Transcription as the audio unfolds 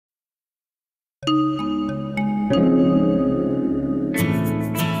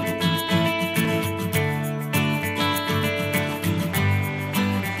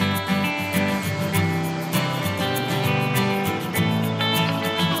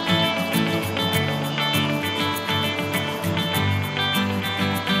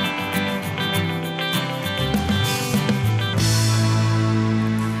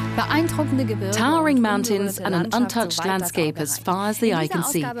Towering mountains and an untouched landscape as far as the eye can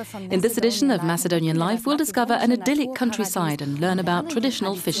see. In this edition of Macedonian Life, we'll discover an idyllic countryside and learn about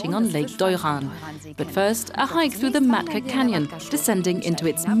traditional fishing on Lake Doiran. But first, a hike through the Matka Canyon, descending into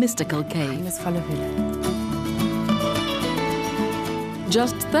its mystical cave.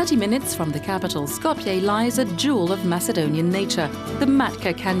 Just 30 minutes from the capital, Skopje, lies a jewel of Macedonian nature, the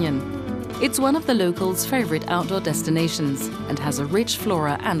Matka Canyon. It's one of the locals' favorite outdoor destinations and has a rich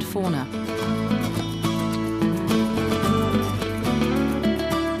flora and fauna.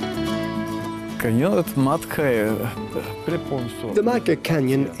 The Matka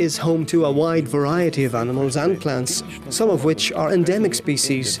Canyon is home to a wide variety of animals and plants, some of which are endemic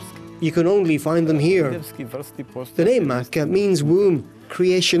species. You can only find them here. The name Matka means womb,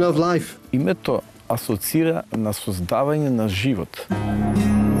 creation of life. Името асоцира на создавање на живот.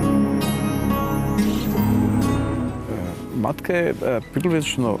 Матка е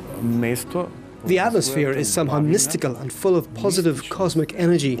прилично место. The atmosphere is somehow mystical and full of positive cosmic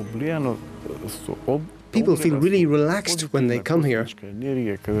energy. People feel really relaxed when they come here.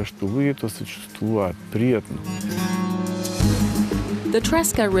 The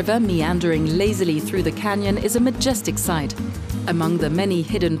Treska River, meandering lazily through the canyon, is a majestic sight. Among the many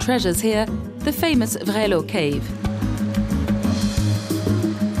hidden treasures here, the famous Vrelo cave.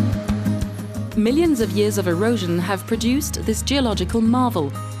 Millions of years of erosion have produced this geological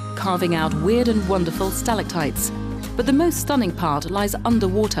marvel, carving out weird and wonderful stalactites. But the most stunning part lies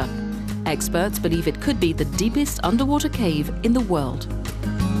underwater. Experts believe it could be the deepest underwater cave in the world.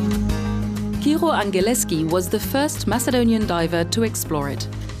 Kiro Angeleski was the first Macedonian diver to explore it.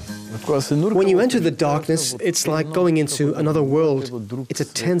 When you enter the darkness, it's like going into another world. It's a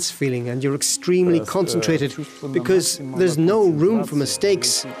tense feeling and you're extremely concentrated because there's no room for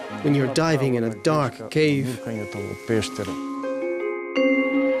mistakes when you're diving in a dark cave.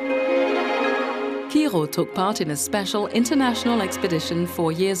 Kiro took part in a special international expedition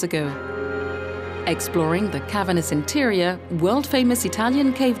 4 years ago. Exploring the cavernous interior, world-famous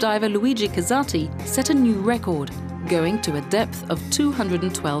Italian cave diver Luigi Casati set a new record, going to a depth of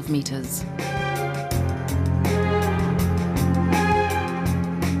 212 meters.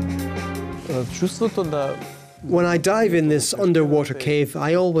 When I dive in this underwater cave,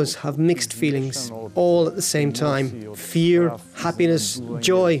 I always have mixed feelings, all at the same time. Fear, happiness,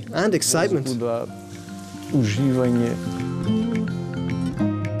 joy and excitement.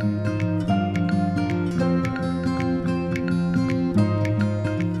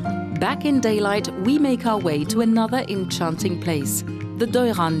 Back in daylight, we make our way to another enchanting place, the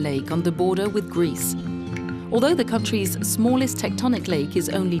Doiran Lake on the border with Greece. Although the country's smallest tectonic lake is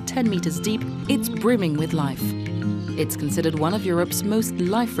only 10 meters deep, it's brimming with life. It's considered one of Europe's most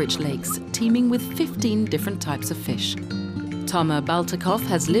life-rich lakes, teeming with 15 different types of fish. Tomer Baltakov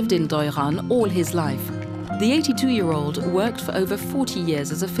has lived in Doiran all his life. The 82-year-old worked for over 40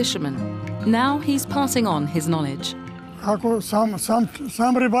 years as a fisherman. Now he's passing on his knowledge. A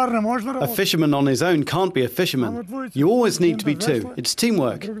fisherman on his own can't be a fisherman. You always need to be two. It's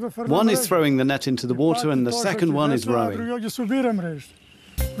teamwork. One is throwing the net into the water and the second one is rowing.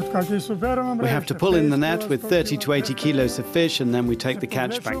 We have to pull in the net with 30 to 80 kilos of fish and then we take the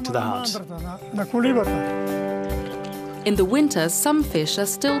catch back to the hut. In the winter, some fish are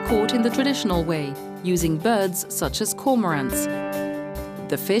still caught in the traditional way, using birds such as cormorants.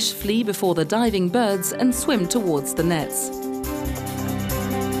 The fish flee before the diving birds and swim towards the nets.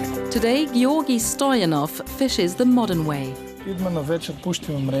 Today, Georgi Stoyanov fishes the modern way.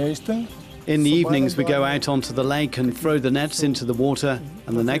 In the evenings, we go out onto the lake and throw the nets into the water,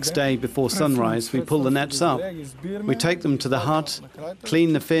 and the next day, before sunrise, we pull the nets up. We take them to the hut,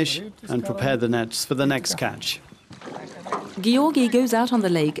 clean the fish, and prepare the nets for the next catch. Georgi goes out on the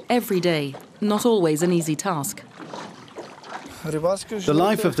lake every day, not always an easy task. The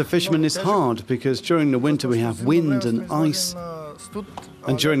life of the fisherman is hard because during the winter we have wind and ice,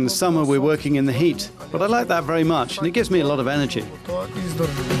 and during the summer we're working in the heat. But I like that very much, and it gives me a lot of energy.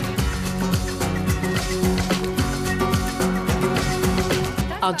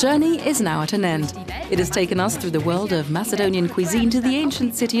 Our journey is now at an end. It has taken us through the world of Macedonian cuisine to the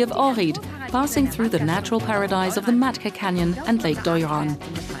ancient city of Ohrid, passing through the natural paradise of the Matka Canyon and Lake Doiran.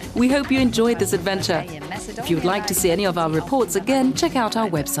 We hope you enjoyed this adventure. If you would like to see any of our reports again, check out our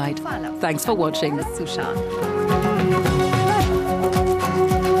website. Thanks for watching.